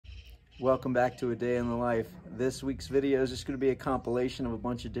Welcome back to A Day in the Life. This week's video is just going to be a compilation of a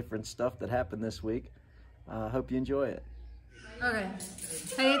bunch of different stuff that happened this week. Hope you enjoy it. Okay.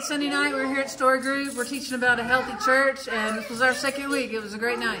 Hey, it's Sunday night. We're here at Story Group. We're teaching about a healthy church, and this was our second week. It was a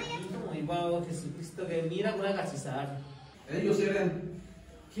great night. Ellos eran,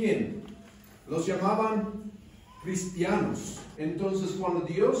 ¿quién? Los llamaban cristianos. Entonces, cuando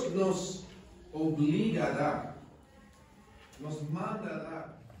Dios nos obliga a dar, nos manda a dar.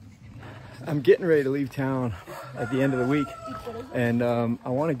 I'm getting ready to leave town at the end of the week, and I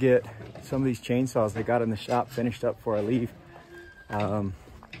want to get some of these chainsaws they got in the shop finished up before I leave.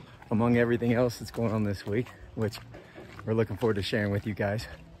 Among everything else that's going on this week, which we're looking forward to sharing with you guys.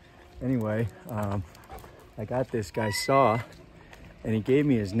 Anyway, I got this guy's saw, and he gave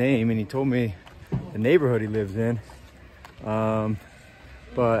me his name, and he told me the neighborhood he lives in.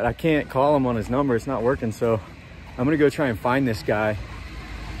 But I can't call him on his number. It's not working, so I'm gonna go try and find this guy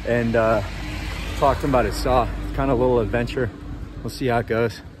and talk to him about his saw. It's kind of a little adventure. We'll see how it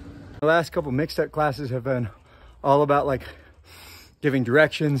goes. The last couple Mixtec classes have been all about like giving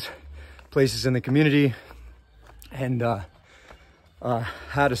directions, places in the community, and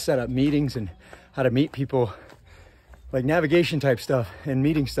how to set up meetings and how to meet people, like navigation type stuff and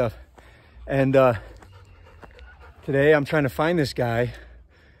meeting stuff. And today I'm trying to find this guy.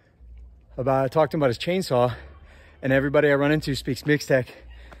 I talked to him about his chainsaw, and everybody I run into speaks Mixtec.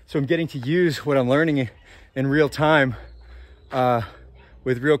 So I'm getting to use what I'm learning in real time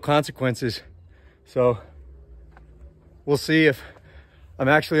with real consequences. So we'll see if I'm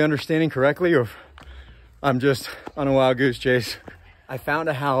actually understanding correctly or if I'm just on a wild goose chase. I found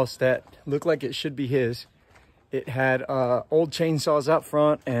a house that looked like it should be his. It had old chainsaws up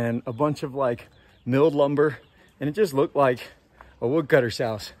front and a bunch of like milled lumber, and it just looked like a woodcutter's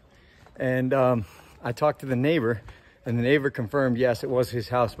house. And I talked to the neighbor, and the neighbor confirmed, yes, it was his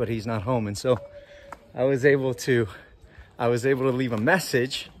house, but he's not home. And so I was able to leave a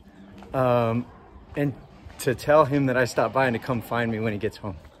message and to tell him that I stopped by and to come find me when he gets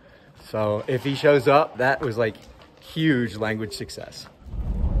home. So if he shows up, that was like huge language success.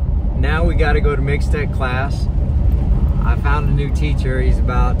 Now we got to go to Mixtec class. I found a new teacher. He's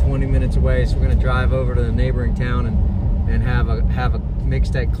about 20 minutes away, so we're going to drive over to the neighboring town and have a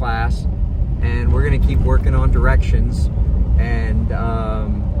Mixtec class. And we're going to keep working on directions and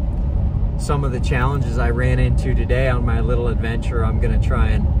some of the challenges I ran into today on my little adventure. I'm going to try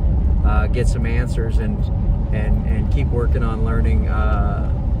and get some answers and keep working on learning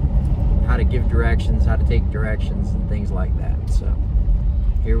how to give directions, how to take directions, and things like that. So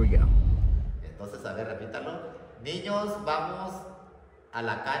here we go. Entonces, a ver, repítalo. Niños, vamos a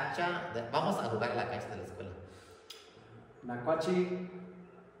la cancha, vamos a jugar a la cancha de la escuela. Nakwachi,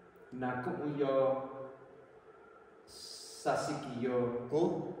 nakuyo, sasikiyo,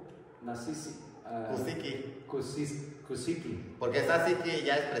 nasisi, kusiki. Porque sasiki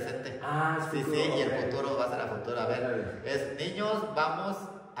ya es presente. Ah, es sí, futuro, sí, y el okay. futuro va a ser a futuro. A ver, es niños, vamos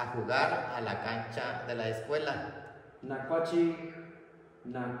a jugar a la cancha de la escuela. Nakwachi,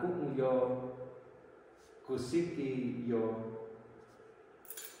 nakuyo, kusiki yo,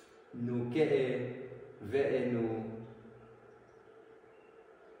 nuke ve'enu,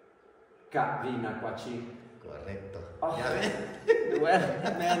 kavi nakwachi. Correcto. Oh. ¿Ya ven? Well,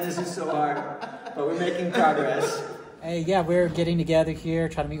 man, this is so hard, but we're making progress. Hey, yeah, we're getting together here,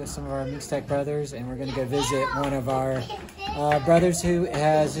 trying to meet with some of our Mixtec brothers, and we're going to go visit one of our brothers who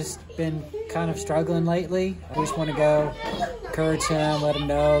has just been kind of struggling lately. We just want to go encourage him, let him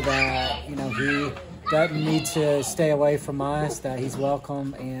know that, you know, he doesn't need to stay away from us, that he's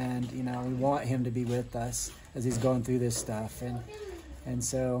welcome, and, you know, we want him to be with us as he's going through this stuff. And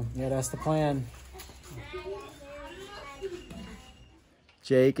so, yeah, that's the plan.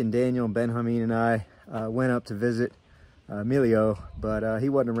 Jake and Daniel and Benjamin and I went up to visit Emilio, but he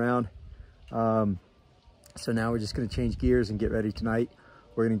wasn't around. So now we're just going to change gears and get ready tonight.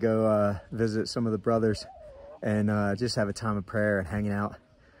 We're going to go visit some of the brothers and just have a time of prayer and hanging out,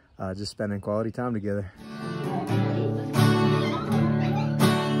 just spending quality time together.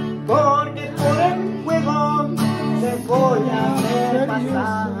 Porque por el fuego te voy a ver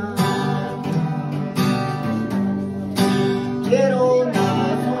pasar. Quiero una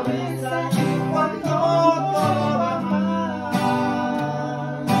sonrisa cuando todo va mal.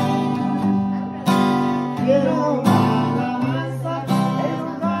 Quiero una alabanza en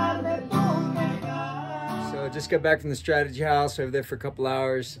lugar de tu pecado. So just got back from the strategy house over there for a couple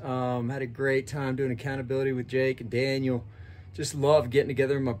hours. Had a great time doing accountability with Jake and Daniel. Just love getting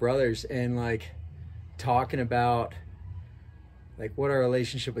together with my brothers and like talking about like what our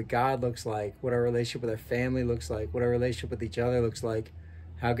relationship with God looks like, what our relationship with our family looks like, what our relationship with each other looks like,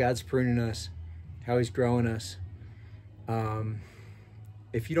 how God's pruning us, how he's growing us.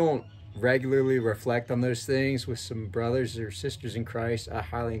 If you don't regularly reflect on those things with some brothers or sisters in Christ, I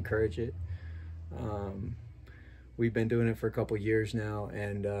highly encourage it. We've been doing it for a couple years now,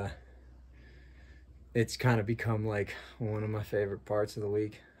 and it's kind of become like one of my favorite parts of the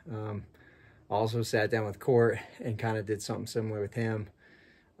week. Also sat down with Court and kind of did something similar with him.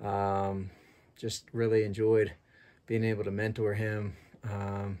 Just really enjoyed being able to mentor him.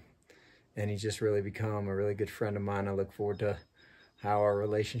 And he's just really become a really good friend of mine. I look forward to how our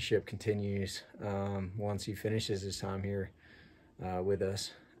relationship continues once he finishes his time here with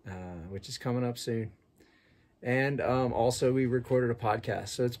us, which is coming up soon. And also we recorded a podcast.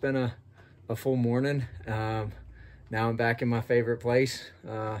 So it's been a full morning. Now I'm back in my favorite place,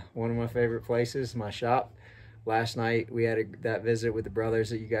 one of my favorite places, my shop. Last night we had that visit with the brothers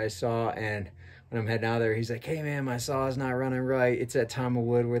that you guys saw, and when I'm heading out there, he's like, hey man, my saw is not running right. It's that time of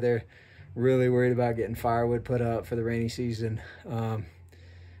wood where they're really worried about getting firewood put up for the rainy season.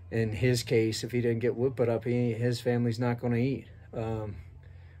 In his case, if he didn't get wood put up, his family's not going to eat, or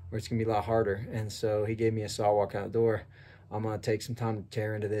it's going to be a lot harder. And so he gave me a saw walk out the door. I'm going to take some time to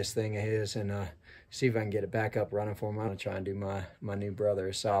tear into this thing of his and see if I can get it back up running for him. I'm going to try and do my new brother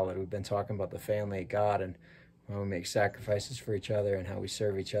a solid. We've been talking about the family of God and how we make sacrifices for each other and how we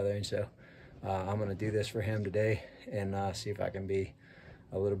serve each other. And so I'm going to do this for him today and see if I can be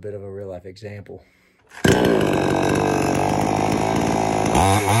a little bit of a real life example.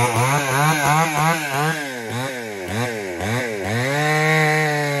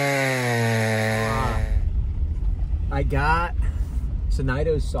 I got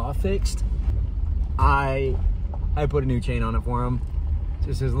Sonito's saw fixed. I put a new chain on it for him,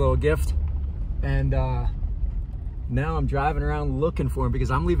 just his little gift. And now I'm driving around looking for him because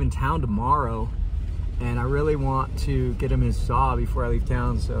I'm leaving town tomorrow. And I really want to get him his saw before I leave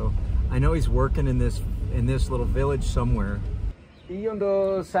town. So I know he's working in this little village somewhere.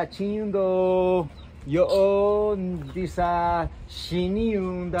 Iyondo sachinyundo yo disa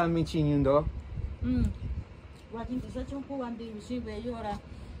shiniunda michinyundo. Wakin isa chungku wandi usi beyora.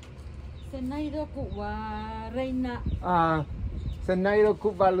 Senaido kuwa reina. Senaido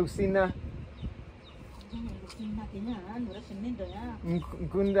kuwa Lucina. Lucina kenya nura senindo ya.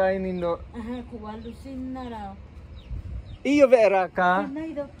 Kunda inindo. Kuwa Lucina ra. Iyo vera ka.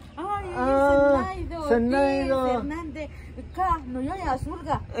 Senaido. Senaido. Senaido. Fernande ka no yo ya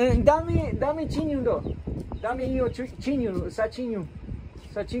surga. Dame chinyundo. Dame iyo chinyu, sachinyu.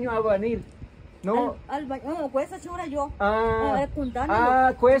 Sachinyu avanil. No. Questa chura yo.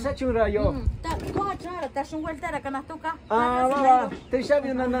 Questa chura yo. Coja chara, te hace un vuelta la canastoca. Va. Te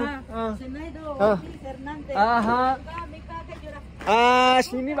sabe nana. Senaido Fernande. Ajá.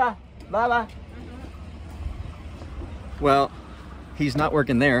 Shini va. Va. Well, he's not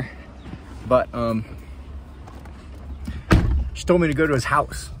working there, but she told me to go to his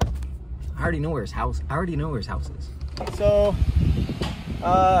house. I already know where his house is. So,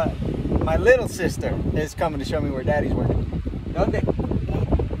 my little sister is coming to show me where Daddy's working. ¿Dónde?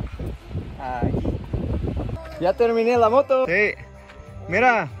 Ahí. Ya terminé la moto. Sí.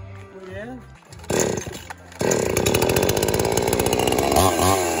 Mira. Muy bien.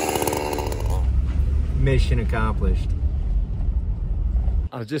 Mission accomplished.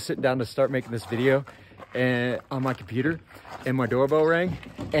 I was just sitting down to start making this video and on my computer, and my doorbell rang,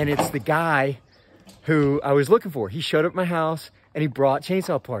 and it's the guy who I was looking for. He showed up at my house and he brought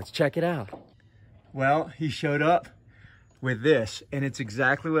chainsaw parts. Check it out. Well, he showed up with this, and it's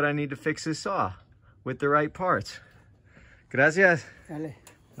exactly what I need to fix this saw with the right parts. Gracias. Dale.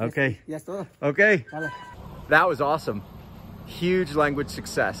 Okay. Ya es todo. Okay. Dale. That was awesome. Huge language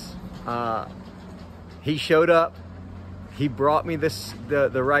success. He showed up. He brought me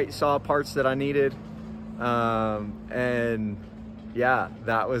the right saw parts that I needed. And yeah,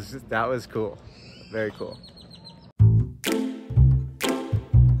 that was cool. Very cool.